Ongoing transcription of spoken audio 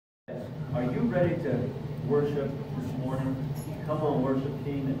Are you ready to worship this morning? Come on, worship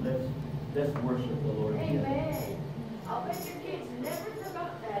team, and let's worship the Lord. Amen. I'll bet your kids never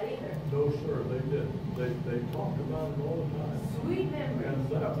forgot that either. No, sir, they didn't. They talked about it all the time. Sweet memory. And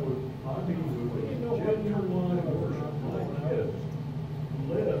that was, I mean, it was genuine worship. My kids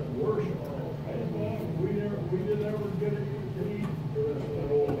let us worship. And we didn't ever get it to eat the rest of that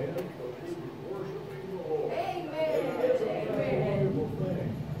old man, because he was worshiping the Lord. Amen. It's a Amen. wonderful thing.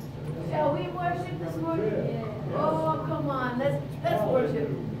 Shall we worship this morning? Oh, come on. Let's worship.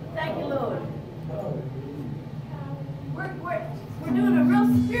 Thank you, Lord. We're doing a real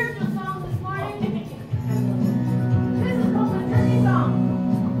spiritual song this morning. This is called the Turkey Song.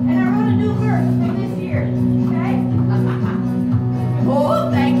 And I wrote a new verse for this year. Okay?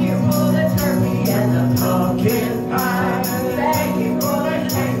 Oh, thank you for the turkey and the pumpkin pie. Thank you for the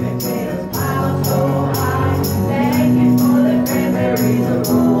sweet potatoes piled so high. Thank you for the cranberries,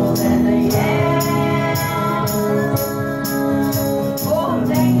 the rolls, and the yams. Oh,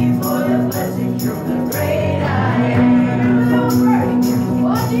 thank you for the blessings from the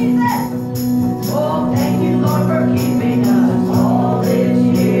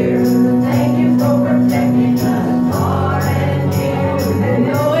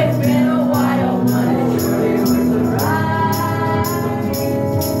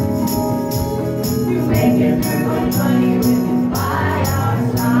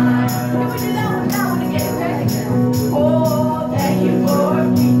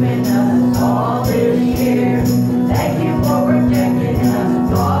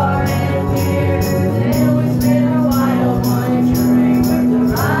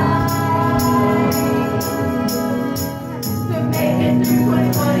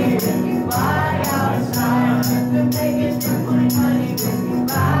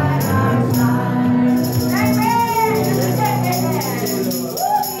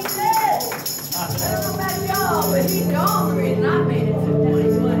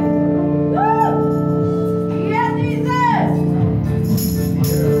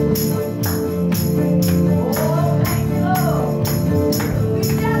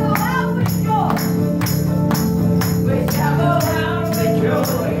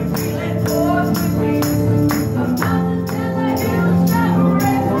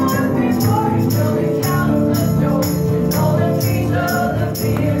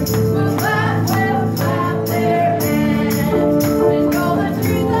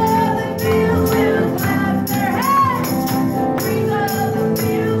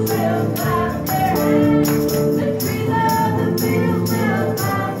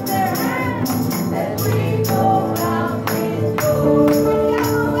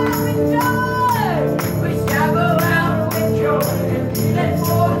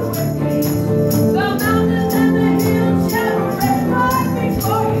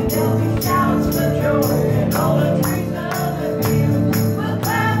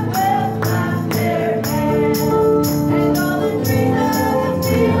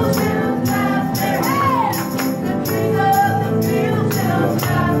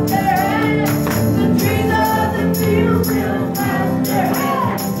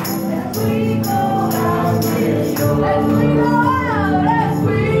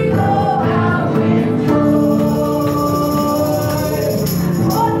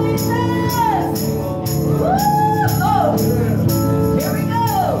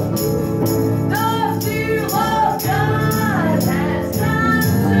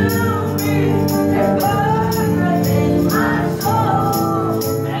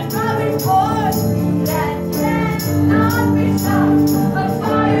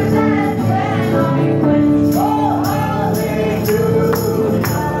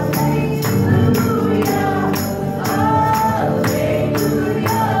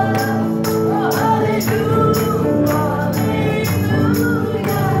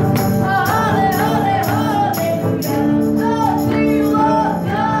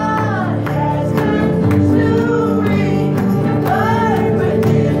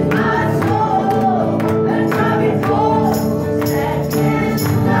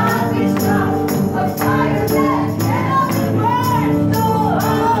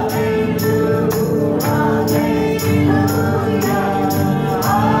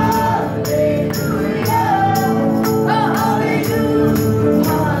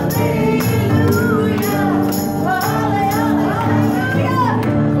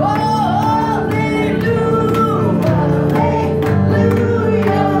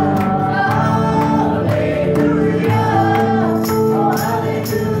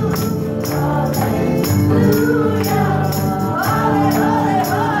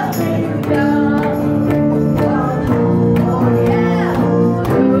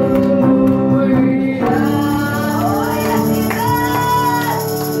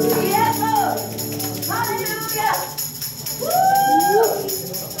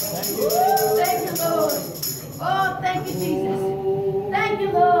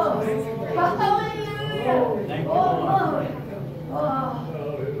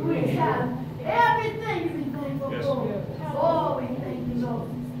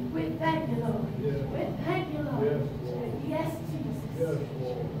Yes,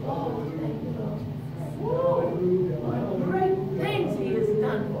 Lord. Oh, thank you, Lord. Hallelujah. What great things he has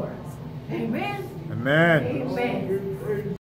done for us. Amen. Amen. Amen. Praise